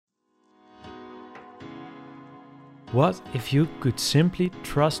What if you could simply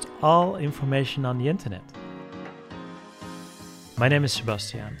trust all information on the internet? My name is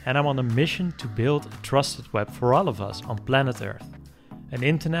Sebastian and I'm on a mission to build a trusted web for all of us on planet Earth. An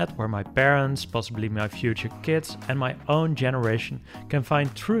internet where my parents, possibly my future kids and my own generation can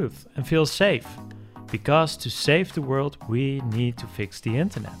find truth and feel safe. Because to save the world we need to fix the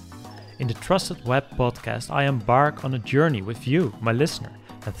internet. In the Trusted Web podcast I embark on a journey with you, my listener,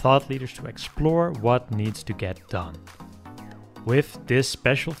 and thought leaders to explore what needs to get done. With this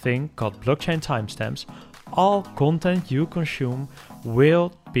special thing called blockchain timestamps, all content you consume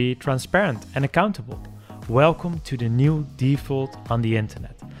will be transparent and accountable. Welcome to the new default on the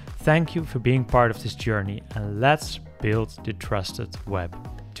internet. Thank you for being part of this journey, and let's build the trusted web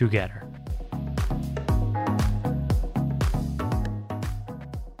together.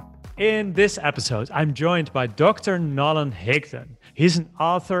 In this episode, I'm joined by Dr. Nolan Higdon. He's an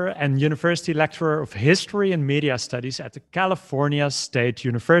author and university lecturer of history and media studies at the California State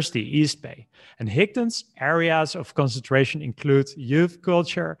University, East Bay. And Higdon's areas of concentration include youth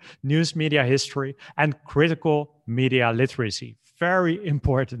culture, news media history, and critical media literacy. Very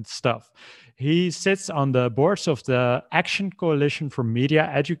important stuff. He sits on the boards of the Action Coalition for Media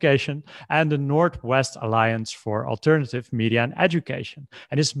Education and the Northwest Alliance for Alternative Media and Education.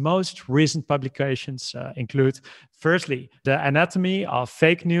 And his most recent publications include, firstly, The Anatomy of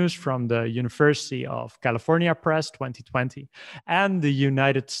Fake News from the University of California Press 2020, and The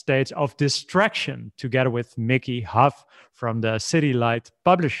United States of Distraction, together with Mickey Huff from the City Light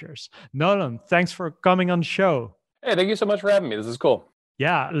Publishers. Nolan, thanks for coming on the show. Hey, thank you so much for having me. This is cool.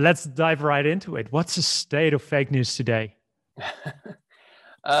 Yeah, let's dive right into it. What's the state of fake news today?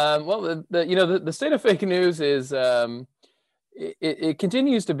 Well, the state of fake news is it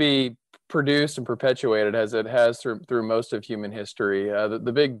continues to be produced and perpetuated as it has through most of human history.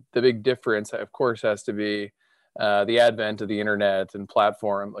 The big difference, of course, has to be the advent of the internet and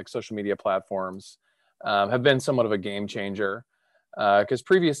platform like social media platforms have been somewhat of a game changer. Because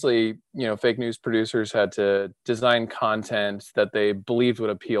previously, fake news producers had to design content that they believed would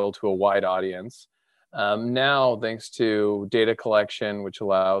appeal to a wide audience. Now, thanks to data collection, which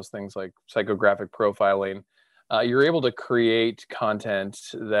allows things like psychographic profiling, you're able to create content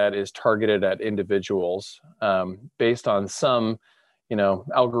that is targeted at individuals based on some,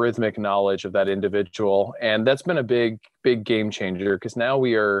 algorithmic knowledge of that individual. And that's been a big game changer because now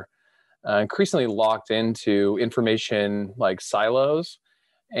we are increasingly locked into information like silos,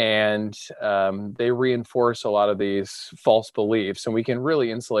 and they reinforce a lot of these false beliefs, and we can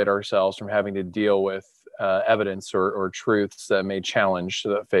really insulate ourselves from having to deal with evidence or truths that may challenge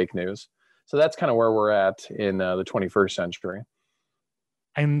the fake news. So that's kind of where we're at in the 21st century.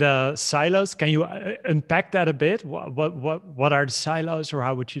 And silos, can you unpack that a bit? What are the silos, or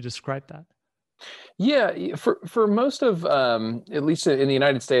how would you describe that? Yeah, for most of, at least in the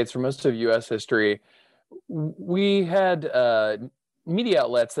United States, for most of U.S. history, we had media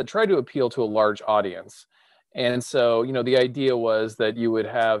outlets that tried to appeal to a large audience. And so, the idea was that you would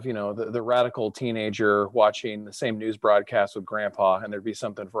have, the radical teenager watching the same news broadcast with grandpa, and there'd be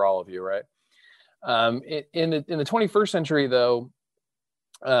something for all of you, right? In the 21st century, though,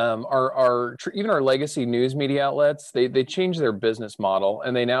 even our legacy news media outlets, they change their business model,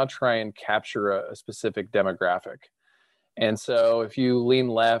 and they now try and capture a specific demographic. And so if you lean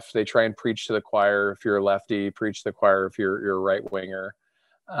left, they try and preach to the choir. If you're a lefty, preach to the choir if you're a right winger.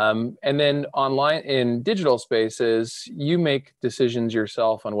 And then online in digital spaces, you make decisions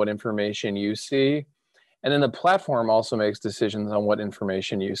yourself on what information you see. And then the platform also makes decisions on what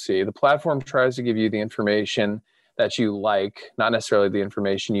information you see. The platform tries to give you the information that you like, not necessarily the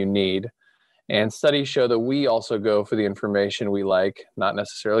information you need. And studies show that we also go for the information we like, not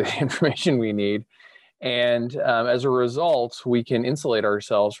necessarily the information we need. And as a result, we can insulate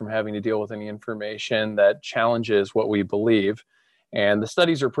ourselves from having to deal with any information that challenges what we believe. And the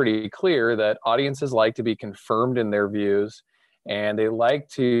studies are pretty clear that audiences like to be confirmed in their views, and they like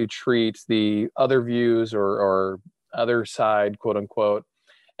to treat the other views or other side, quote unquote,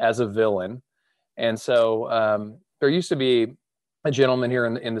 as a villain. And so there used to be a gentleman here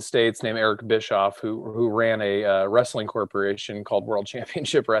in the States named Eric Bischoff who ran a wrestling corporation called World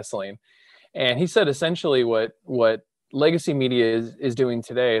Championship Wrestling. And he said essentially what legacy media is doing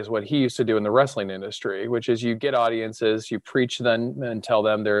today is what he used to do in the wrestling industry, which is you get audiences, you preach them and tell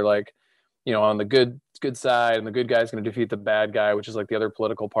them they're like, on the good side, and the good guy's going to defeat the bad guy, which is like the other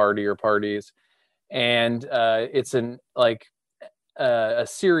political party or parties. And it's a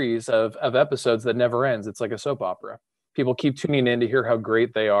series of episodes that never ends. It's like a soap opera. People keep tuning in to hear how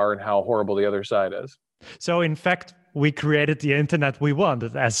great they are and how horrible the other side is. So in fact, we created the internet we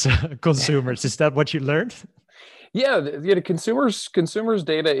wanted as consumers. Is that what you learned? Consumers'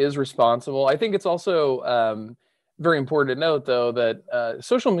 data is responsible. I think it's also very important to note, though, that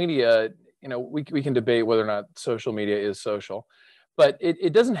social media, we can debate whether or not social media is social, but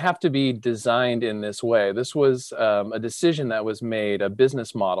it doesn't have to be designed in this way. This was a decision that was made, a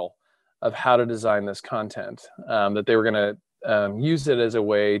business model of how to design this content, that they were going to use it as a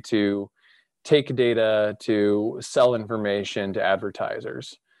way to take data to sell information to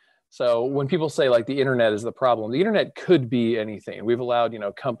advertisers. So when people say like the internet is the problem, the internet could be anything. We've allowed,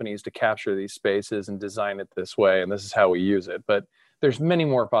 companies to capture these spaces and design it this way, and this is how we use it. But there's many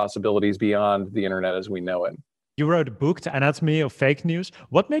more possibilities beyond the internet as we know it. You wrote a book, The Anatomy of Fake News.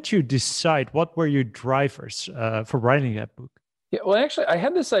 What made you decide? What were your drivers for writing that book? Yeah, well, actually, I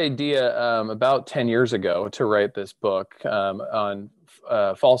had this idea about 10 years ago to write this book on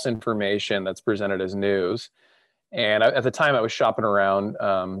false information that's presented as news. And at the time, I was shopping around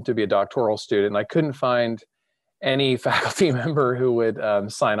to be a doctoral student, and I couldn't find any faculty member who would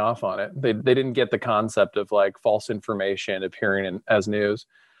sign off on it. They didn't get the concept of like false information appearing as news.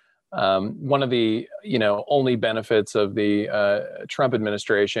 One of the only benefits of the Trump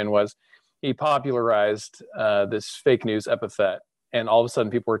administration was he popularized this fake news epithet, and all of a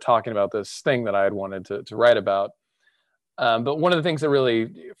sudden people were talking about this thing that I had wanted to write about. But one of the things that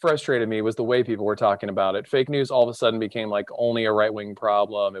really frustrated me was the way people were talking about it. Fake news all of a sudden became like only a right-wing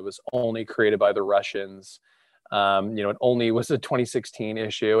problem. It was only created by the Russians. It only was a 2016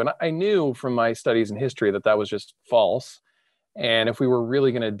 issue. And I knew from my studies in history that was just false. And if we were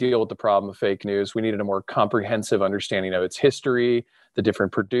really going to deal with the problem of fake news, we needed a more comprehensive understanding of its history, the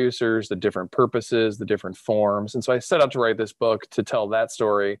different producers, the different purposes, the different forms. And so I set out to write this book to tell that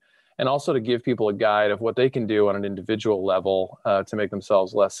story, and also to give people a guide of what they can do on an individual level to make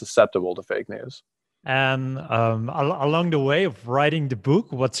themselves less susceptible to fake news. And along the way of writing the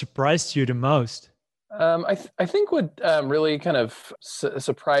book, what surprised you the most? I think what really kind of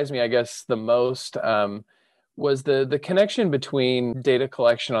surprised me, I guess, the most was the connection between data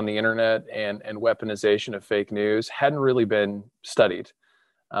collection on the internet and weaponization of fake news hadn't really been studied.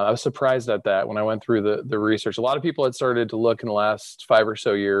 I was surprised at that when I went through the research. A lot of people had started to look in the last 5 or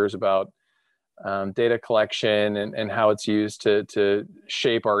so years about data collection and how it's used to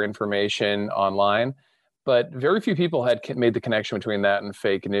shape our information online. But very few people had made the connection between that and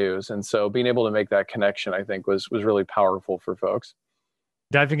fake news. And so being able to make that connection, I think, was really powerful for folks.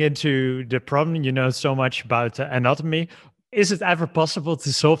 Diving into the problem, you know so much about anatomy. Is it ever possible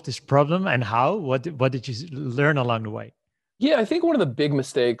to solve this problem, and how? What did you learn along the way? Yeah, I think one of the big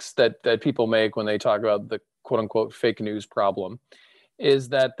mistakes that people make when they talk about the quote unquote fake news problem is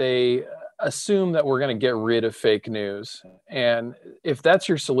that they assume that we're going to get rid of fake news. And if that's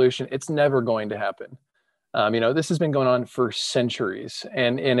your solution, it's never going to happen. This has been going on for centuries,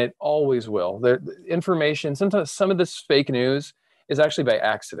 and it always will. The information, sometimes some of this fake news is actually by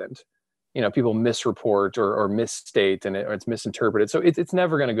accident. People misreport or misstate, and it's misinterpreted. So it's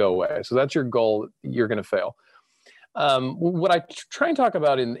never going to go away. So that's your goal. You're going to fail. What I try and talk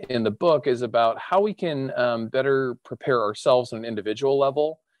about in the book is about how we can better prepare ourselves on an individual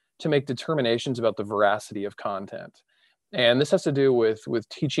level to make determinations about the veracity of content. And this has to do with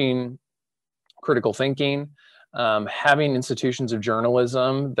teaching critical thinking, having institutions of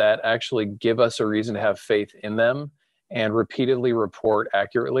journalism that actually give us a reason to have faith in them and repeatedly report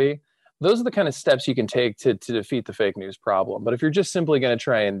accurately. Those are the kind of steps you can take to defeat the fake news problem. But if you're just simply going to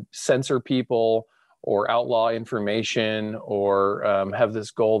try and censor people or outlaw information or have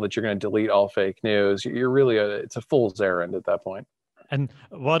this goal that you're going to delete all fake news, you're really it's a fool's errand at that point. And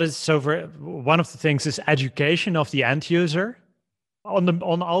one of the things is education of the end user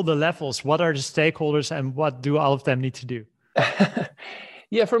on all the levels. What are the stakeholders, and what do all of them need to do?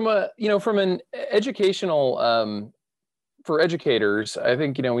 Yeah, from an educational for educators, I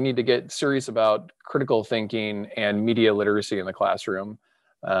think we need to get serious about critical thinking and media literacy in the classroom.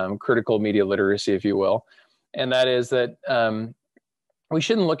 Critical media literacy, if you will. And that is that we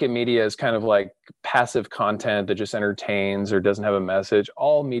shouldn't look at media as kind of like passive content that just entertains or doesn't have a message.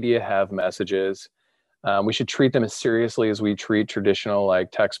 All media have messages. We should treat them as seriously as we treat traditional like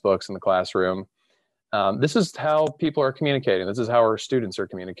textbooks in the classroom. This is how people are communicating. This is how our students are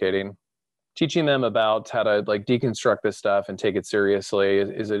communicating. Teaching them about how to like deconstruct this stuff and take it seriously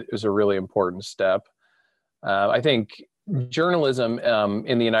is a really important step. I think journalism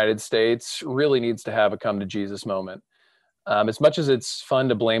in the United States really needs to have a come to Jesus moment. As much as it's fun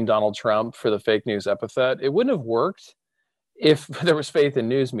to blame Donald Trump for the fake news epithet, it wouldn't have worked if there was faith in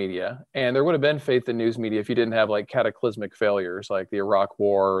news media. And there would have been faith in news media if you didn't have like cataclysmic failures like the Iraq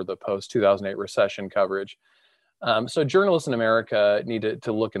War or the post-2008 recession coverage. So journalists in America need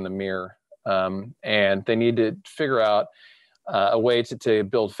to look in the mirror and they need to figure out a way to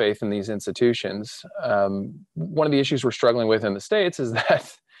build faith in these institutions. One of the issues we're struggling with in the States is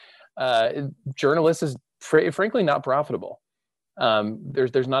that journalists is frankly not profitable.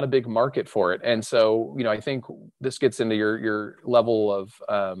 There's not a big market for it, and so I think this gets into your level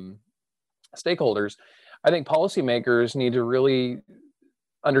of stakeholders. I think policymakers need to really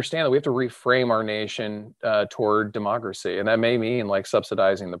understand that we have to reframe our nation toward democracy, and that may mean like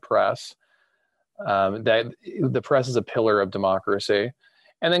subsidizing the press. That the press is a pillar of democracy.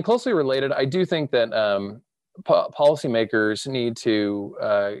 And then closely related, I do think that policymakers need to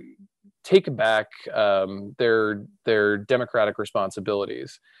take back their democratic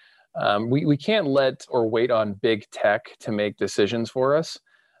responsibilities. We can't let or wait on big tech to make decisions for us.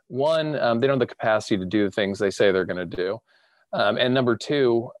 One, they don't have the capacity to do the things they say they're going to do. And number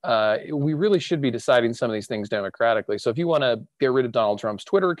two, we really should be deciding some of these things democratically. So if you want to get rid of Donald Trump's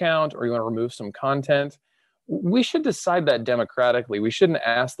Twitter account, or you want to remove some content, we should decide that democratically. We shouldn't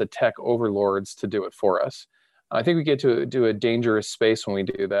ask the tech overlords to do it for us. I think we get to do a dangerous space when we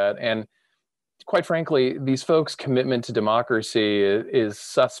do that. And quite frankly, these folks' commitment to democracy is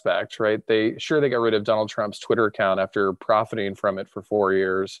suspect, right? They got rid of Donald Trump's Twitter account after profiting from it for 4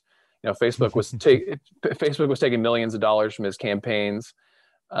 years. Facebook was taking millions of dollars from his campaigns.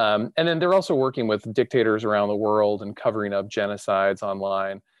 And then they're also working with dictators around the world and covering up genocides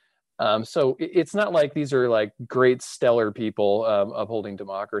online. So it's not like these are like great, stellar people upholding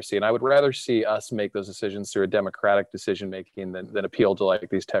democracy. And I would rather see us make those decisions through a democratic decision-making than appeal to like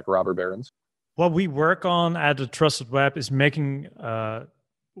these tech robber barons. What we work on at the Trusted Web is making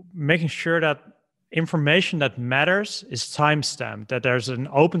sure that information that matters is timestamped, that there's an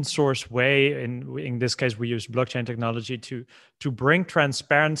open source way, in this case we use blockchain technology to bring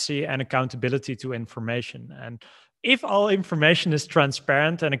transparency and accountability to information. And if all information is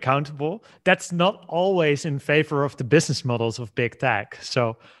transparent and accountable, that's not always in favor of the business models of big tech.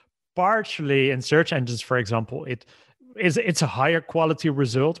 So partially in search engines, for example, it's a higher quality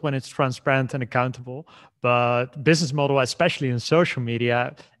result when it's transparent and accountable, but business model, especially in social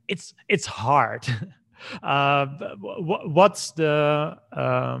media, it's hard. What's the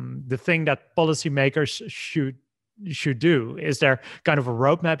thing that policymakers should do? Is there kind of a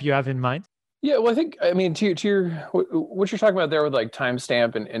roadmap you have in mind? Yeah, well, I mean, to your what you're talking about there with like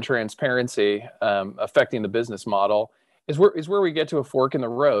timestamp and transparency affecting the business model is where we get to a fork in the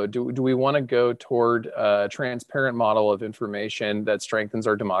road. Do we want to go toward a transparent model of information that strengthens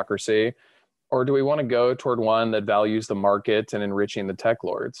our democracy? Or do we want to go toward one that values the market and enriching the tech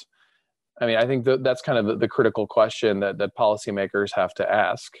lords? I mean, I think that's kind of the critical question that policymakers have to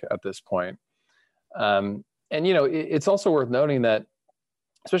ask at this point. And, it's also worth noting that,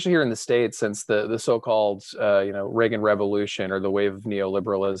 especially here in the States, since the so-called, Reagan Revolution or the wave of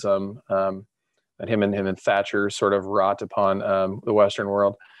neoliberalism that him and Thatcher sort of wrought upon the Western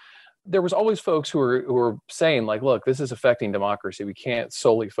world, there was always folks who were saying like, look, this is affecting democracy. We can't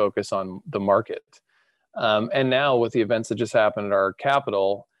solely focus on the market. And now with the events that just happened at our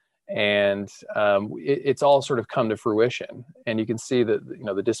Capitol, and it's all sort of come to fruition. And you can see that,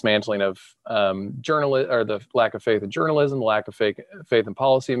 the dismantling of or the lack of faith in journalism, the lack of faith in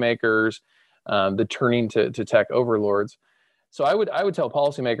policymakers, the turning to tech overlords. So I would tell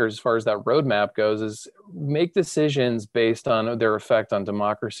policymakers, as far as that roadmap goes, is make decisions based on their effect on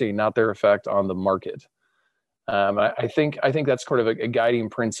democracy, not their effect on the market. I think that's sort of a guiding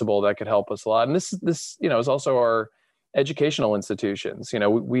principle that could help us a lot. And this is also our educational institutions.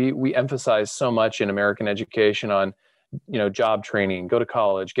 We emphasize so much in American education on, job training, go to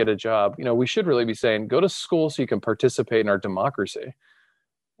college, get a job. We should really be saying, go to school so you can participate in our democracy.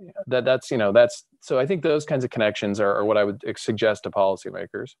 That's so I think those kinds of connections are what I would suggest to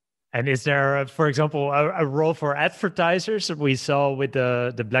policymakers. And is there, for example, a role for advertisers? We saw with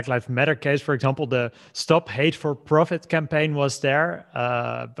the Black Lives Matter case, for example, the Stop Hate for Profit campaign was there,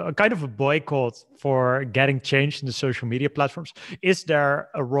 kind of a boycott for getting change in the social media platforms. Is there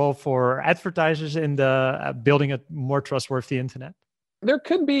a role for advertisers in the building a more trustworthy internet? There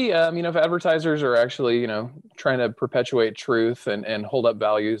could be, if advertisers are actually, trying to perpetuate truth and hold up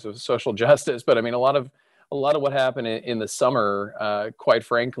values of social justice. But I mean, a lot of what happened in the summer, quite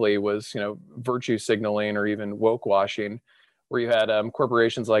frankly, was, virtue signaling or even woke washing, where you had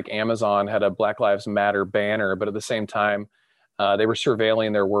corporations like Amazon had a Black Lives Matter banner, but at the same time, they were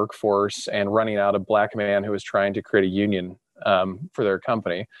surveilling their workforce and running out a Black man who was trying to create a union for their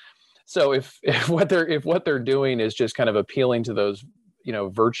company. So if what they're doing is just kind of appealing to those,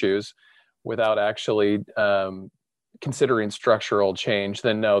 virtues without actually considering structural change,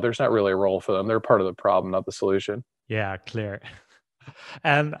 then no, there's not really a role for them. They're part of the problem, not the solution. Yeah, clear.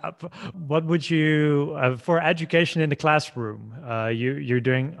 And what would you, for education in the classroom, you're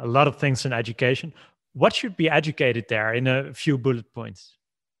doing a lot of things in education. What should be educated there in a few bullet points?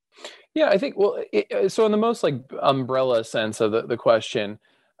 Yeah, I think, well, so in the most like umbrella sense of the question,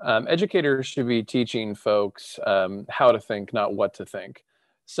 educators should be teaching folks how to think, not what to think.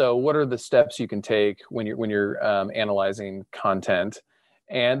 So what are the steps you can take when you're analyzing content?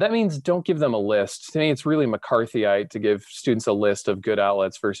 And that means don't give them a list. To me, it's really McCarthyite to give students a list of good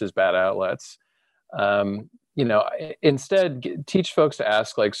outlets versus bad outlets. Instead, teach folks to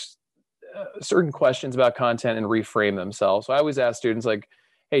ask like certain questions about content and reframe themselves. So I always ask students like,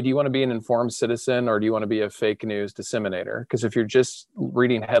 hey, do you want to be an informed citizen or do you want to be a fake news disseminator? Because if you're just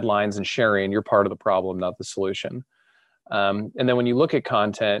reading headlines and sharing, you're part of the problem, not the solution. And then when you look at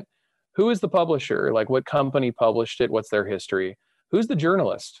content, who is the publisher? Like what company published it? What's their history? Who's the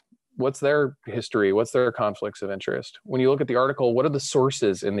journalist? What's their history? What's their conflicts of interest? When you look at the article, what are the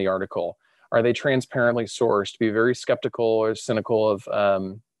sources in the article? Are they transparently sourced? Be very skeptical or cynical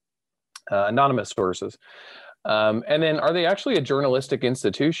of anonymous sources. And then are they actually a journalistic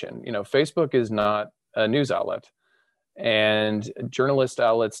institution? Facebook is not a news outlet. And journalist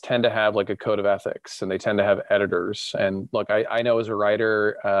outlets tend to have like a code of ethics and they tend to have editors. And look, I know as a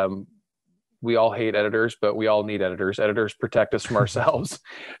writer, we all hate editors, but we all need editors. Editors protect us from ourselves.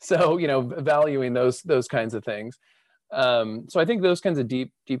 So, valuing those kinds of things. So I think those kinds of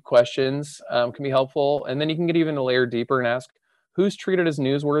deep questions can be helpful. And then you can get even a layer deeper and ask, who's treated as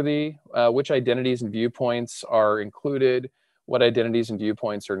newsworthy? Which identities and viewpoints are included? What identities and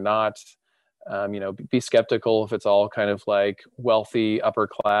viewpoints are not? Be skeptical if it's all kind of like wealthy, upper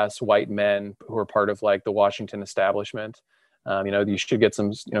class, white men who are part of like the Washington establishment. You should get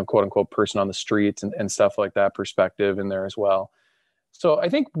some, quote unquote person on the streets and stuff like that perspective in there as well. So I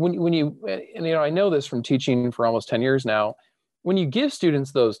think when you, and I know this from teaching for almost 10 years now, when you give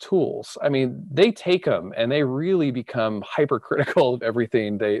students those tools, I mean, they take them and they really become hypercritical of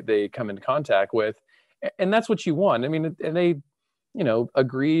everything they come in contact with. And that's what you want. I mean, and they,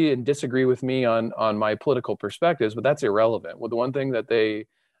 agree and disagree with me on my political perspectives, but that's irrelevant. Well, the one thing that they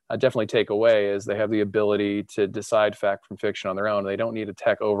definitely take away is they have the ability to decide fact from fiction on their own. They don't need a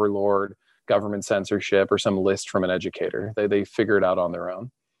tech overlord, government censorship, or some list from an educator. They figure it out on their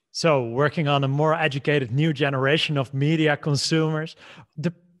own. So working on a more educated new generation of media consumers,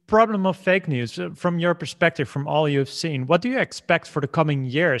 the problem of fake news, from your perspective, from all you've seen, what do you expect for the coming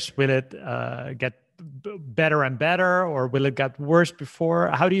years? Will it get better and better, or will it get worse before?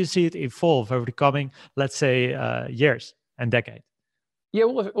 How do you see it evolve over the coming, let's say, years and decades? Yeah,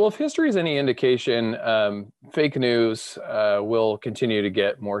 well, if history is any indication, fake news will continue to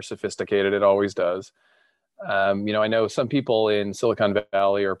get more sophisticated. It always does. I know some people in Silicon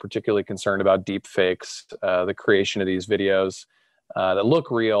Valley are particularly concerned about deep fakes, the creation of these videos that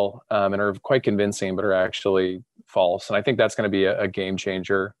look real and are quite convincing, but are actually false. And I think that's going to be a game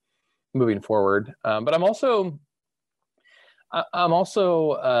changer moving forward. But I'm also,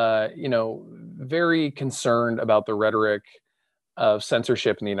 very concerned about the rhetoric of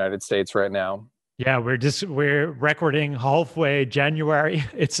censorship in the United States right now. Yeah, we're recording halfway January.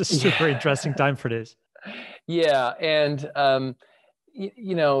 It's a super interesting time for this. Yeah, and the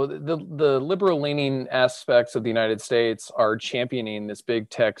liberal-leaning aspects of the United States are championing this big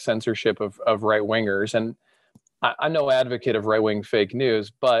tech censorship of right-wingers, and I'm no advocate of right-wing fake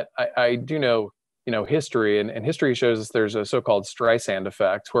news, but I do know history, and history shows us there's a so-called Streisand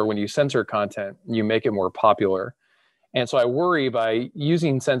effect, where when you censor content, you make it more popular. And so I worry by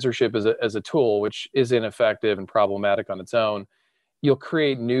using censorship as a tool, which is ineffective and problematic on its own, you'll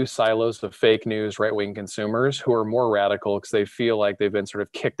create new silos of fake news right-wing consumers who are more radical because they feel like they've been sort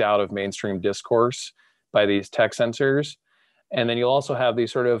of kicked out of mainstream discourse by these tech censors. And then you'll also have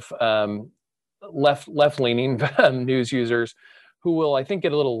these sort of left-leaning news users who will, I think,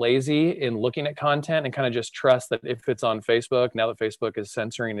 get a little lazy in looking at content and kind of just trust that if it's on Facebook, now that Facebook is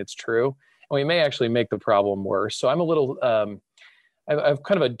censoring, it's true. And we may actually make the problem worse. So I'm a little... I have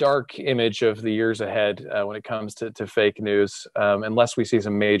kind of a dark image of the years ahead when it comes to fake news, unless we see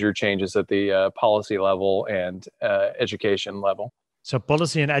some major changes at the policy level and education level. So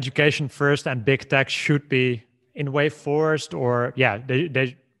policy and education first, and big tech should be in a way forced, or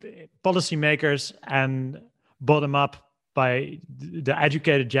they policymakers and bottom up by the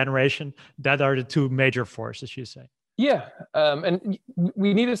educated generation. That are the two major forces, you say. Yeah, and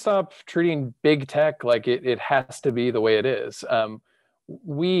we need to stop treating big tech like it has to be the way it is.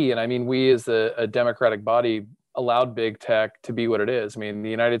 We as a democratic body allowed big tech to be what it is. I mean, the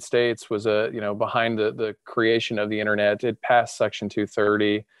United States was behind the creation of the internet. It passed Section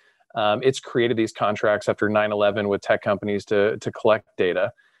 230. It's created these contracts after 9/11 with tech companies to collect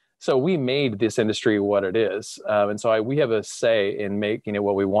data. So we made this industry what it is. And so we have a say in making it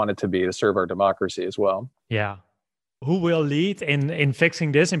what we want it to be to serve our democracy as well. Yeah. Who will lead in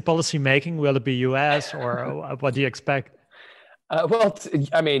fixing this in policy making? Will it be US or what do you expect?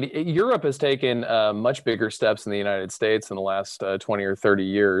 Europe has taken much bigger steps than the United States in the last 20 or 30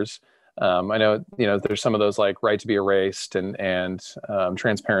 years. I know, there's some of those like right to be erased and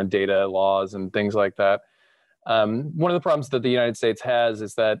transparent data laws and things like that. One of the problems that the United States has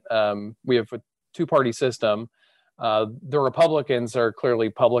is that we have a two-party system. The Republicans are clearly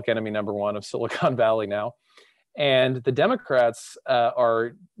public enemy number one of Silicon Valley now. And the Democrats they have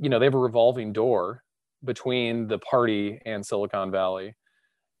a revolving door between the party and Silicon Valley.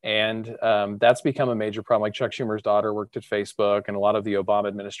 And that's become a major problem. Like Chuck Schumer's daughter worked at Facebook, and a lot of the Obama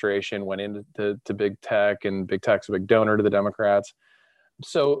administration went into big tech, and big tech's a big donor to the Democrats.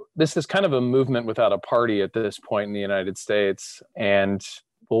 So this is kind of a movement without a party at this point in the United States, and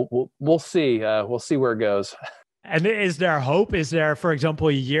we'll see. We'll see where it goes. And is there hope? Is there, for example,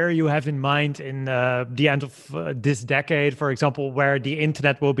 a year you have in mind in the end of this decade, for example, where the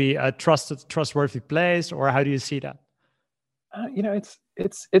internet will be a trustworthy place, or how do you see that?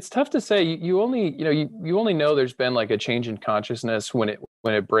 It's tough to say. You only know there's been like a change in consciousness when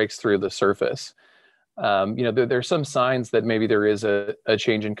it breaks through the surface. There's some signs that maybe there is a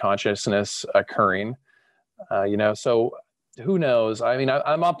change in consciousness occurring. So who knows? I mean,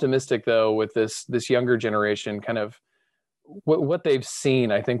 I'm optimistic though with this younger generation. Kind of what they've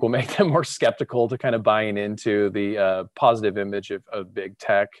seen, I think, will make them more skeptical to kind of buying into the positive image of big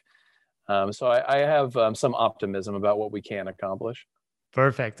tech. So I have some optimism about what we can accomplish.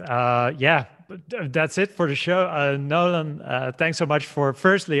 Perfect. That's it for the show. Nolan, thanks so much for,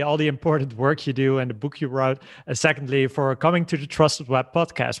 firstly, all the important work you do and the book you wrote. Secondly, for coming to the Trusted Web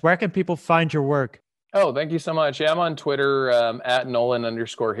podcast. Where can people find your work? Oh, thank you so much. Yeah, I'm on Twitter at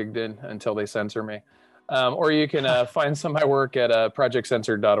Nolan_Higdon until they censor me. Or you can find some of my work at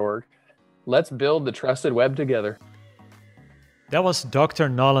projectcensored.org. Let's build the trusted web together. That was Dr.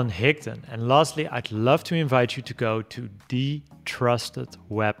 Nolan Higdon. And lastly, I'd love to invite you to go to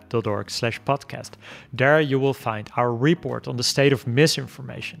thetrustedweb.org/podcast. There you will find our report on the state of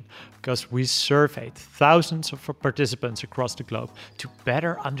misinformation, because we surveyed thousands of participants across the globe to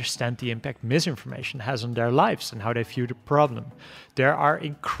better understand the impact misinformation has on their lives and how they view the problem. There are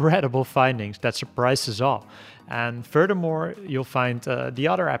incredible findings that surprised us all. And furthermore, you'll find the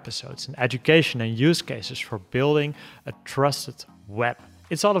other episodes and education and use cases for building a trusted web.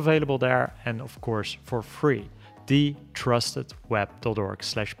 It's all available there, and of course for free.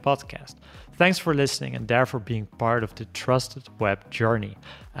 thetrustedweb.org/podcast. Thanks for listening and therefore being part of the Trusted Web journey.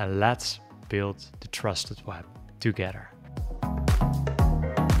 And let's build the trusted web together.